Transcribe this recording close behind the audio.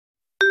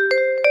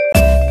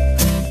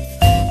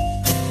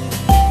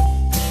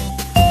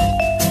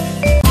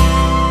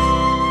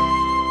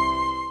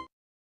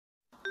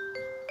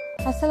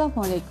আসসালামু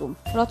আলাইকুম।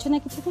 রচনা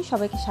কিচেনে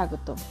সবাইকে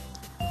স্বাগত।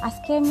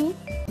 আজকে আমি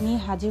নিয়ে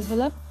হাজির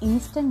হলাম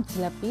ইনস্ট্যান্ট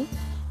জিলাপি,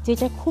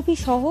 যেটা খুবই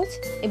সহজ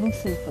এবং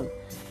সিম্পল।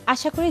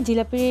 আশা করি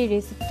জিলাপির এই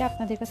রেসিপিটা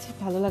আপনাদের কাছে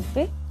ভালো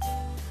লাগবে।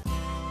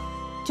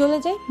 চলে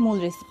যাই মূল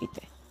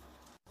রেসিপিতে।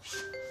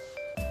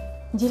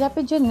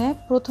 জিলাপির জন্য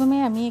প্রথমে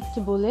আমি একটি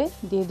বোলে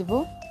দিয়ে দেব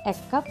 1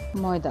 কাপ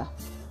ময়দা।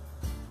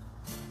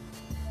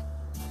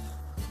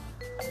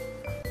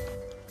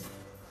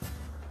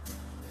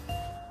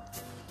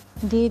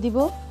 দিয়ে দিব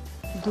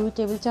 2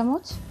 টেবিল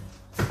চামচ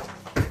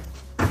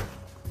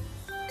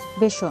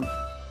বেসন,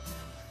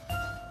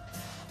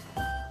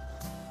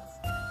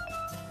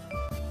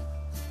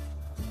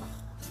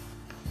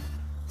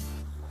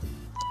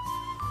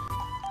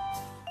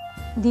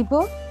 দিব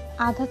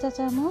আধা চা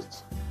চামচ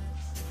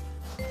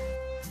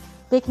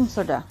বেকিং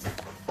সোডা।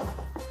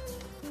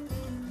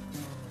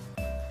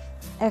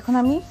 এখন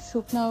আমি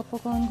শুকনো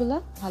উপকরণগুলো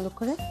ভালো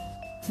করে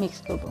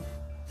মিক্স করব।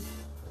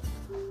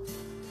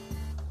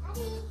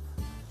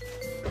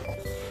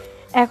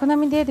 এখন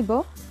আমি দিয়ে দিব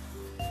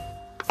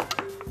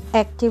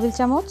 1 টেবিল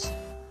চামচ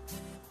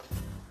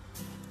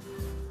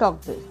টক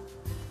দই।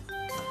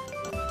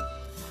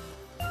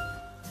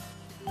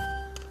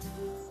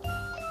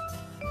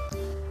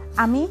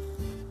 আমি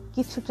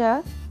কিছুটা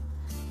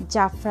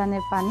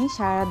জাফরানের পানি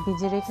সারা রাত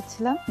ভিজিয়ে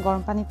রেখেছিলাম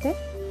গরম পানিতে,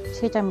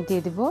 সেটা আমি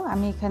দিয়ে দিব।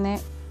 আমি এখানে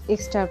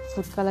এক্সট্রা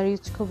ফুড কালার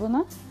ইউজ করব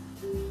না,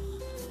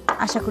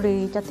 আশা করি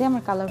এইটাতে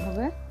আমার কালার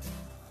হবে।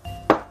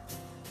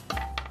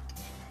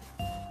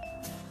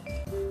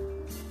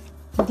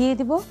 দিয়ে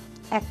দিব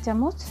 1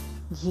 চামচ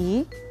ঘি,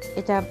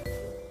 এটা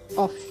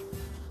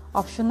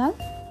অপশনাল।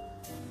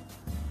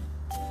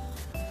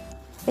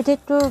 এটা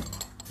একটু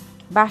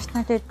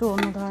বাসনাটা একটু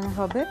অন্য ধরনের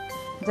হবে,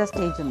 জাস্ট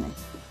এই জন্যই।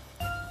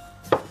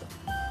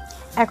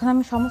 এখন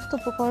আমি সমস্ত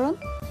উপকরণ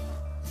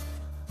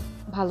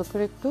ভালো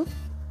করে একটু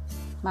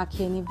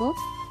মাখিয়ে নিব।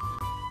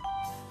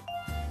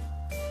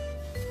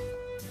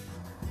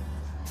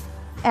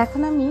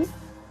 এখন আমি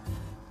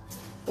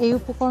এই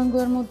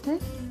উপকরণগুলোর মধ্যে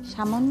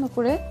সামান্য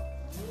করে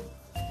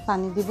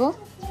পানি দিব।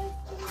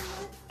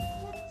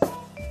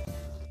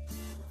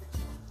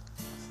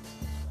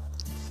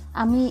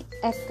 আমি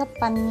 1 কাপ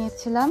পানি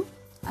নিয়েছিলাম,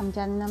 আমি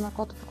জানি না আমার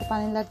কতটুকু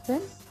পানি লাগবে।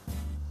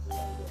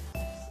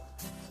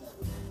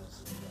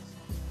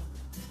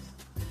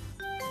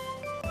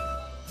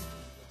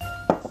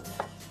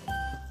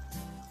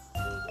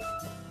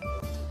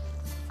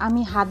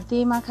 আমি হাত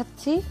দিয়ে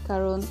মাখাচ্ছি,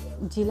 কারণ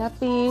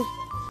জিলাপির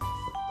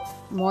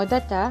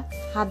ময়দাটা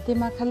হাত দিয়ে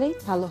মাখালেই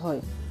ভালো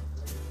হয়,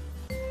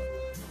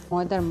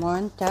 ময়দার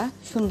ময়নটা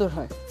সুন্দর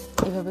হয়।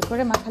 এভাবে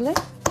করে মাখালে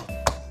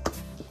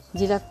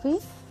জিলাপি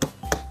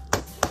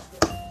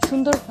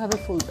সুন্দরভাবে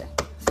ফুলবে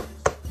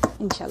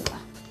ইনশাল্লাহ।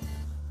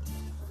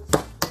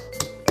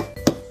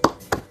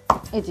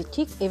 এই যে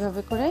ঠিক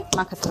এভাবে করে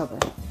মাখাতে হবে।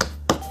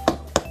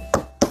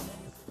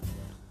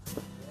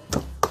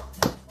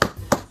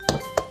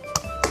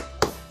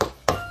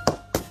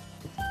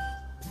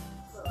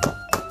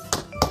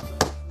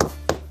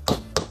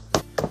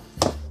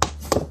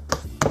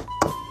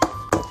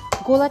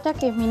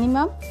 গোলাটাকে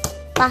মিনিমাম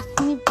 5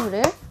 মিনিট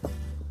ধরে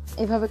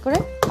এভাবে করে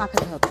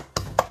মাখাতে হবে।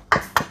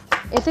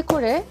 এতে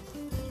করে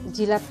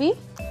জিলাপি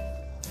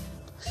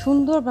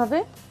সুন্দরভাবে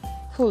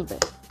ফুলবে।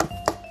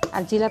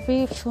 আর জিলাপি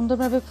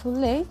সুন্দরভাবে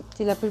ফুললে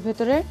জিলাপির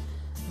ভেতরে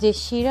যে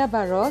শিরা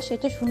বা রস,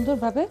 এটা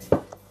সুন্দরভাবে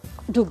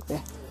ঢুকবে।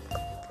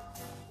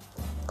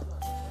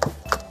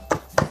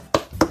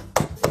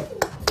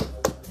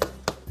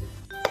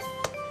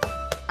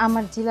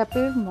 আমার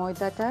জিলাপির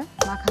ময়দাটা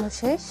মাখানো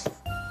শেষ।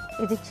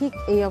 এটি ঠিক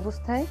এই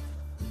অবস্থায়,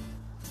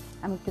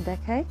 আমি একটু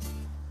দেখাই।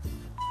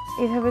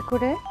 এভাবে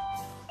করে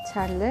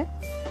ছাড়লে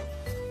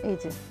এই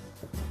যে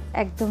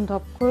একদম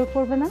ধপ করে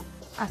পড়বে না,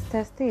 আস্তে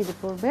আস্তে এই যে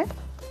পড়বে।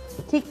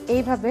 ঠিক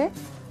এইভাবে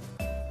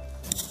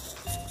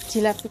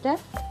জিলাপিটা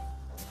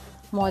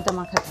ময়দা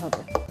মাখাতে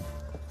হবে।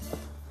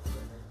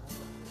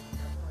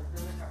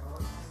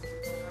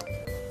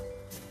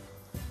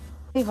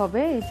 এই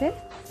হবে এই যে।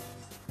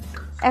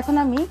 এখন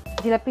আমি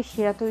জিলাপির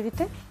শিরা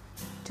তৈরিতে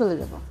চলে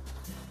যাব।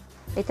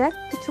 এটা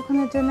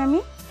কিছুক্ষণের জন্য আমি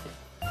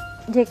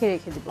ঢেকে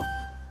রেখে দেব।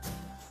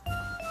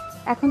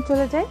 এখন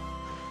চলে যাই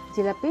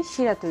জিলাপির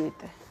শিরা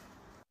তৈরিতে।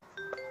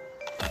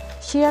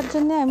 শিরার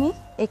জন্য আমি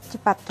একটি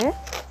পাত্রে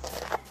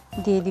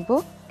দিয়ে দিব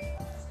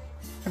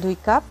 2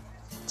 কাপ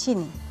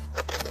চিনি।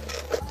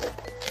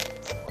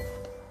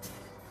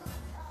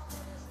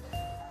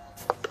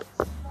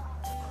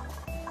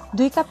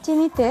 দুই কাপ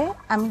চিনিতে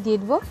আমি দিয়ে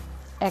দেব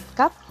 1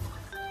 কাপ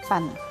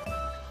পানি।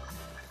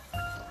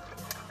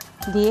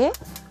 দিয়ে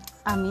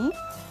আমি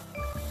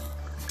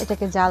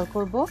এটাকে জাল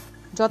করব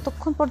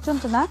যতক্ষণ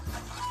পর্যন্ত না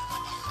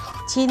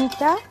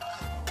চিনিটা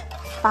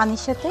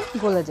পানির সাথে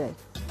গলে যায়।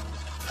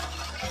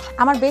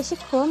 আমার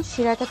বেশিক্ষণ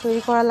শিরাটা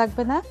তৈরি করা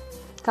লাগবে না,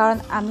 কারণ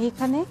আমি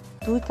এখানে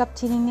 2 কাপ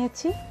চিনি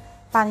নিয়েছি,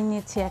 পানি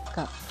নিয়েছি 1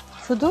 কাপ।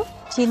 শুধু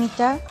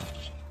চিনিটা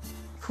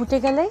ফুটে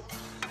গেলেই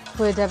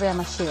হয়ে যাবে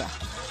আমার শিরা।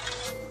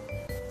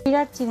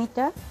 শিরার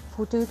চিনিটা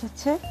ফুটে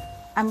উঠেছে।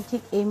 আমি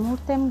ঠিক এই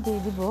মুহূর্তে আমি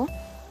দিয়ে দিব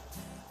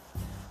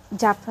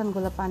জাফরান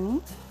গোলা পানি।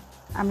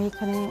 আমি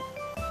এখানে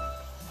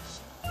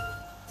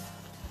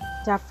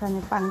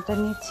জাফরানের পানিটা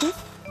নিয়েছি।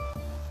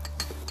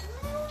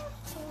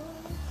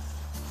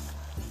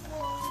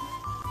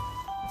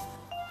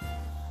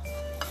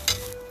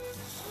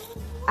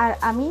 আর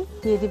আমি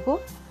দিয়ে দিব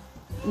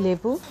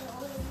লেবু,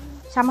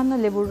 সামান্য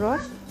লেবুর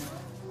রস।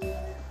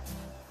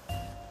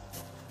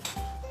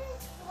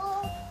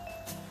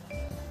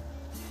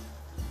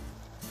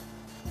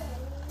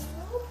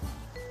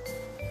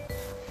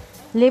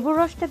 লেবুর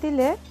রসটা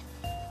দিলে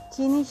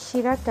চিনির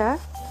শিরাটা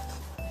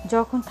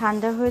যখন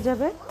ঠান্ডা হয়ে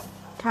যাবে,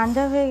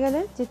 ঠান্ডা হয়ে গেলে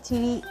যে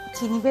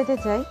চিনি বেঁধে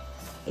যায়,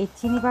 এই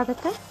চিনি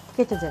বাঁধাটা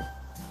কেটে যায়।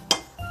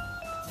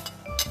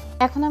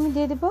 এখন আমি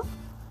দিয়ে দেব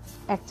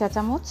 1 চা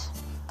চামচ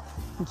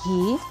ঘি।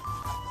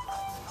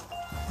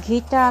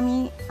 ঘিটা আমি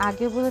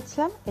আগে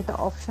বলেছিলাম এটা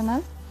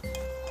অপশনাল।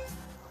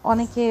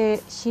 অনেকে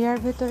শিরার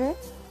ভেতরে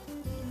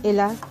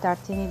এলাচ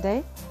দারচিনি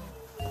দেয়,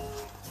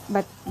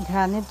 বাট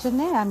ঘ্রাণের জন্য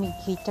আমি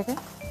ঘিটাকে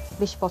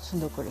বেশ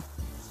পছন্দ করি।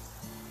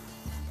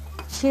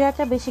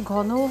 শিরাটা বেশি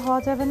ঘনও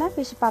হওয়া যাবে না,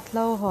 বেশি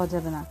পাতলাও হওয়া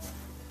যাবে না,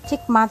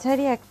 ঠিক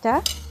মাঝারি একটা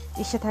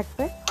ইসে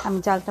থাকবে। আমি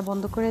জালটা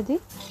বন্ধ করে দিই।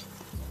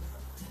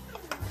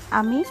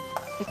 আমি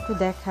একটু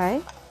দেখাই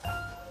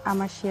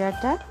আমার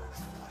শিরাটা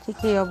ঠিক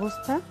এই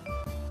অবস্থা।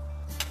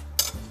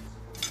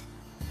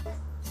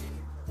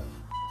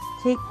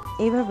 ঠিক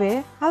এইভাবে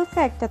হালকা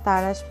একটা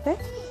তার আসবে,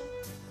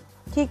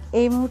 ঠিক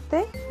এই মুহূর্তে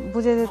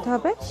বুঝে যেতে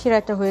হবে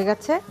শিরাটা হয়ে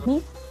গেছে। আমি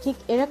ঠিক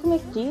এরকম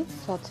একটি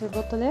সসের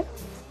বোতলে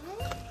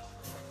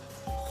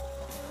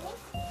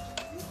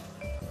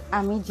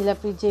আমি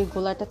জিলাপির যে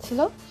গোলাটা ছিল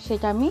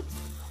সেটা আমি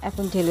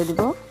এখন ঢেলে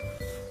দেব।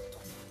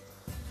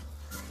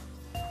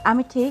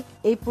 আমি ঠিক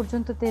এই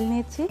পর্যন্ত তেল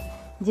নিয়েছি।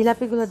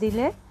 জিলাপিগুলো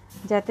দিলে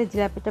যাতে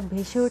জিলাপিটা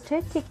ভেসে ওঠে,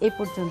 ঠিক এই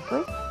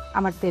পর্যন্তই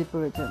আমার তেল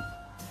প্রয়োজন।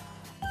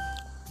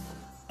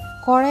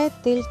 কড়াইয়ের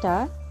তেলটা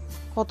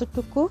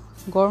কতটুকু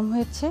গরম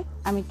হয়েছে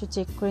আমি একটু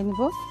চেক করে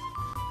নিব।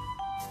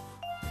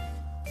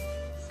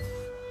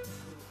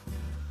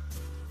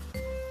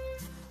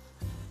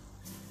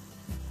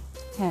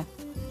 হ্যাঁ,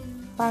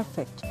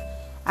 পারফেক্ট।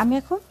 আমি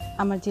এখন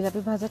আমার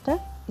জিলাপি ভাজাটা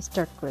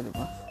স্টার্ট করে দেব।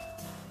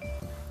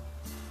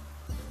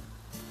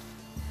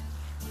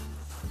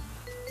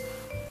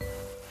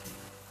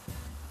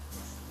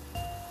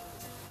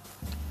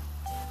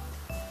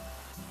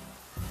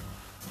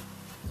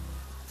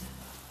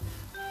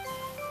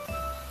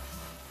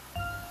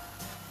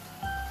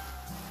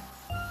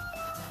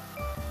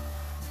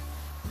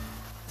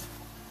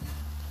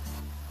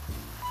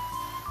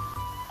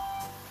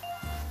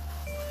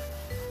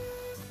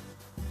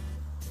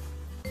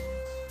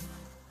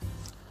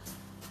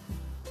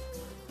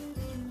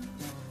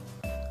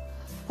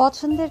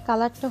 পছন্দের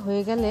কালারটা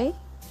হয়ে গেলে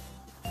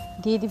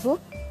দিয়ে দিব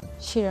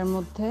শিরার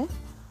মধ্যে।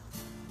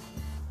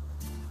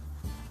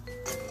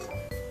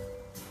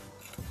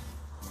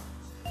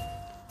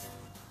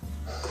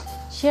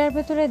 শিরার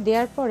ভেতরে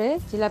দেওয়ার পরে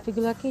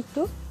জিলাপিগুলোকে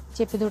একটু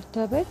চেপে ধরতে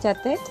হবে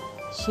যাতে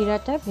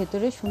শিরাটা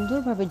ভেতরে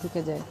সুন্দরভাবে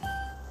ঢুকে যায়।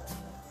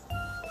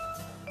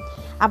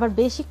 আবার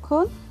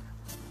বেশিক্ষণ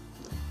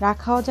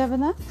রাখাও যাবে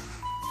না।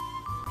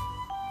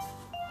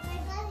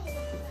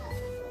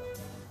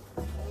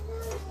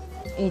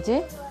 এই যে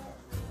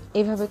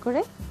এইভাবে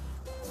করে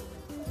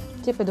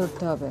চেপে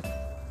ধরতে হবে।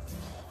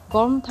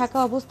 গরম থাকা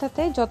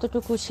অবস্থাতে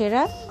যতটুকু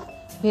শিরা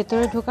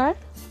ভেতরে ঢোকার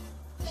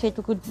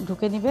সেটুকু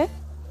ঢুকে নিবে,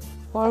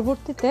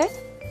 পরবর্তীতে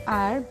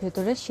আর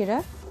ভেতরে শিরা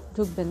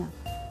ঢুকবে না।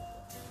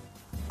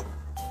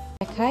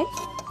 দেখাই,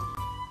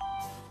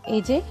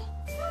 এই যে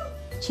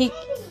ঠিক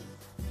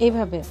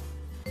এইভাবে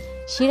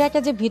শিরাটা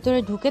যে ভিতরে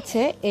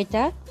ঢুকেছে,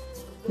 এটা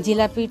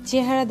জিলাপির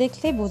চেহারা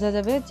দেখলে বোঝা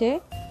যাবে যে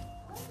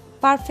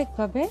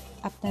পারফেক্টভাবে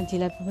আপনার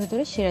জিলাপির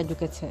ভেতরে শিরা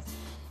ঢুকেছে।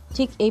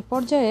 ঠিক এই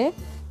পর্যায়ে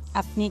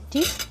আপনি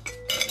একটি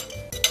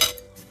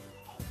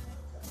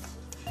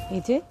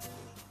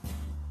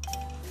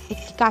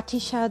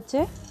কাঠির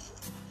সাহায্যে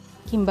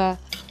কিংবা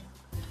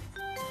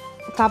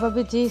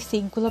কাবাবের যে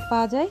সিকগুলো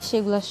পাওয়া যায়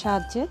সেগুলোর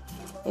সাহায্যে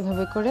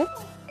এভাবে করে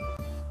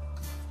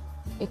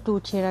একটু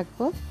উঠিয়ে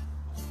রাখবো।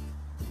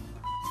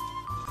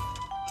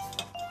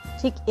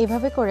 ঠিক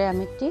এভাবে করে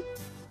আমি একটি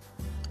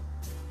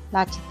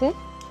লাঠিতে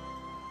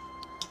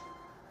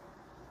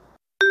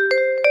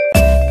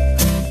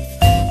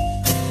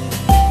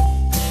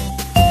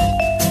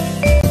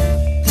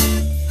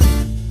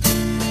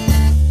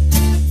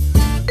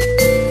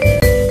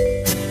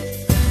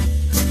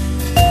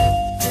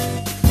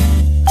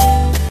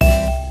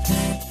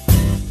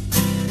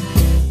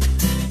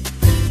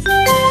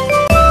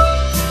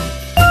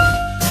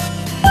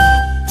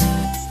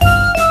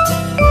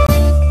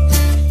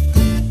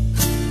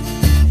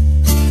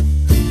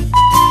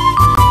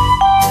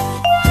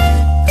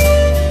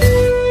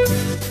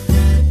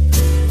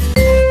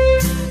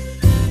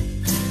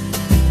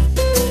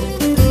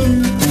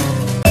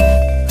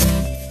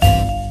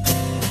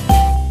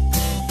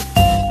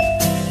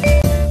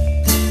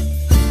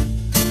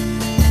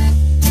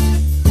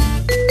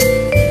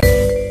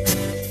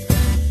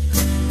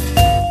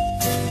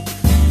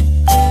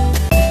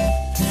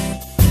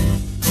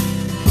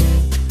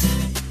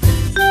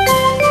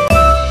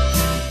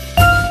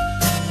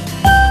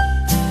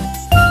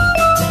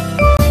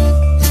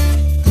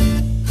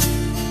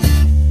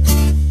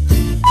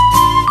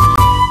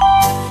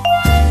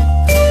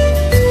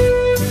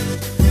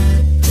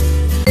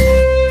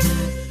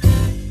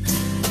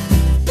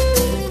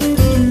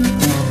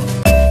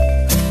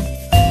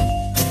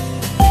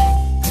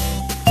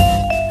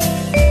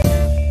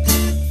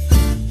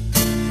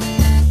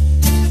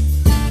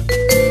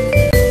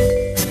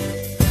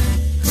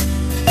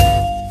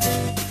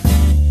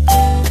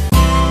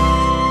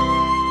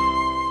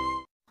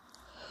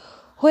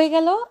হয়ে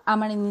গেল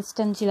আমার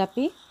ইনস্ট্যান্ট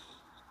জিলাপি।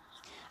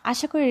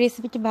 আশা করি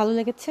রেসিপিটি ভালো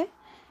লেগেছে।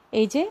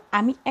 এই যে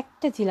আমি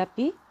একটা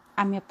জিলাপি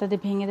আমি আপনাদের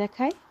ভেঙে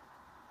দেখাই।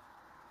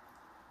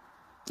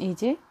 এই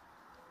যে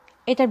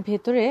এটার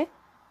ভেতরে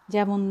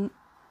যেমন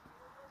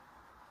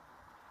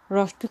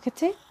রস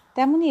ঢুকেছে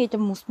তেমনই এটা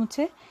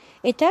মুচমুচে।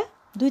 এটা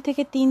 2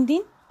 থেকে 3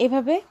 দিন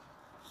এভাবে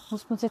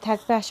মুচমুচে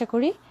থাকবে আশা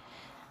করি।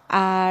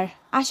 আর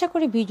আশা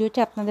করি ভিডিওটি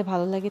আপনাদের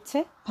ভালো লেগেছে।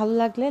 ভালো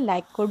লাগলে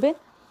লাইক করবেন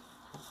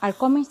আর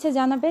কমেন্টসে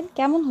জানাবেন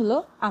কেমন হলো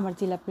আমার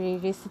জিলাপির এই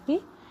রেসিপি।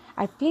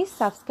 আর প্লিজ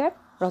সাবস্ক্রাইব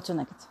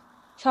রচনা কিছু।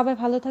 সবাই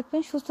ভালো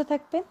থাকবেন, সুস্থ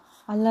থাকবেন।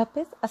 আল্লাহ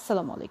হাফেজ,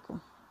 আসসালামু আলাইকুম।